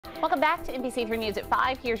Welcome back to NBC3 News at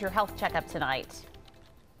 5. Here's your health checkup tonight.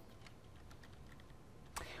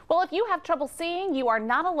 Well, if you have trouble seeing, you are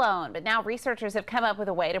not alone. But now researchers have come up with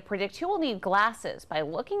a way to predict who will need glasses by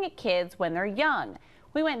looking at kids when they're young.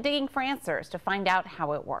 We went digging for answers to find out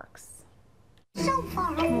how it works. So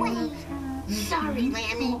far away. Sorry,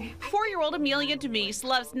 Lammy. 4-year-old Amelia Demise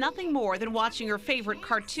loves nothing more than watching her favorite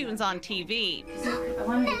cartoons on TV. Now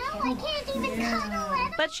I can't even cuddle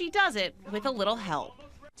it. But she does it with a little help.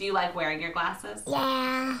 Do you like wearing your glasses?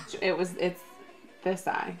 Yeah. It's this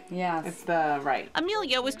eye. Yes. It's the right.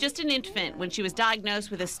 Amelia was just an infant when she was diagnosed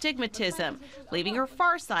with astigmatism, leaving her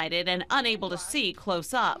farsighted and unable to see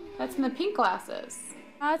close up. That's in the pink glasses.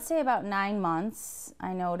 I'd say about 9 months.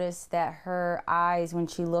 I noticed that her eyes, when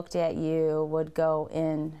she looked at you, would go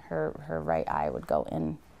in, her right eye would go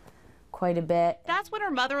in quite a bit. That's when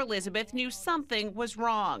her mother Elizabeth knew something was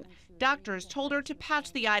wrong. Doctors told her to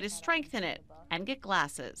patch the eye to strengthen it and get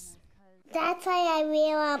glasses. That's why I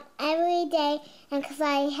wear them every day, and because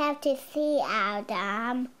I have to see out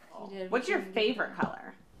them. What's your favorite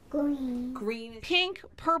color? Green. Green. Pink,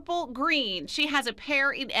 purple, green. She has a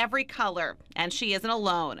pair in every color, and she isn't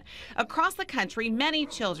alone. Across the country, many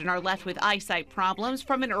children are left with eyesight problems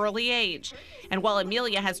from an early age. And while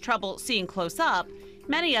Amelia has trouble seeing close up,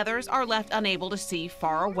 many others are left unable to see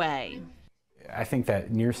far away. I think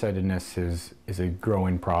that nearsightedness is a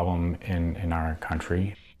growing problem in our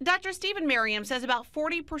country. Dr. Stephen Merriam says about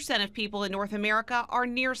 40% of people in North America are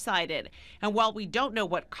nearsighted. And while we don't know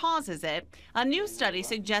what causes it, a new study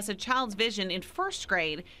suggests a child's vision in first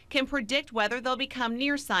grade can predict whether they'll become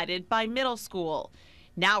nearsighted by middle school.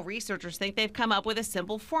 Now researchers think they've come up with a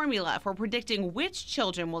simple formula for predicting which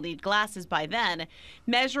children will need glasses by then,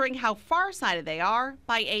 measuring how farsighted they are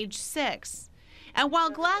by age 6. And while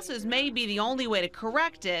glasses may be the only way to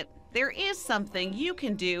correct it, there is something you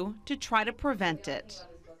can do to try to prevent it.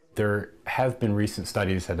 There have been recent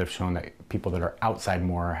studies that have shown that people that are outside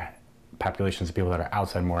more, populations of people that are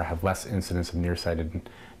outside more have less incidence of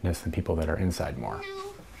nearsightedness than people that are inside more.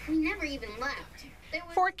 No, we never even left.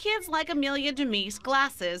 For kids like Amelia Demise,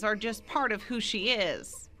 glasses are just part of who she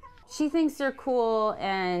is. She thinks they're cool,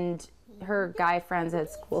 and her guy friends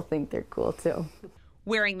at school think they're cool too.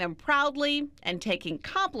 Wearing them proudly and taking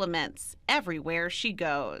compliments everywhere she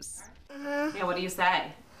goes. Yeah, what do you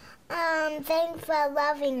say? Thanks for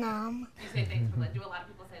loving them. You say thanks for that. Do a lot of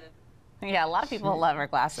people say that? Yeah, a lot of people love her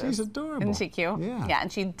glasses. She's adorable. Isn't she cute? Yeah. Yeah,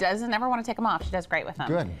 and she doesn't ever want to take them off. She does great with them.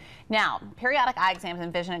 Good. Now, periodic eye exams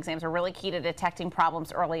and vision exams are really key to detecting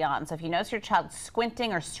problems early on. So if you notice your child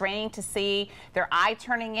squinting or straining to see, their eye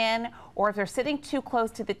turning in, or if they're sitting too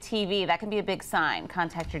close to the TV, that can be a big sign.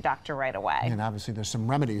 Contact your doctor right away. And obviously there's some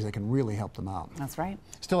remedies that can really help them out. That's right.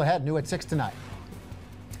 Still ahead, new at 6 tonight.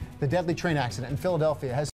 The deadly train accident in Philadelphia has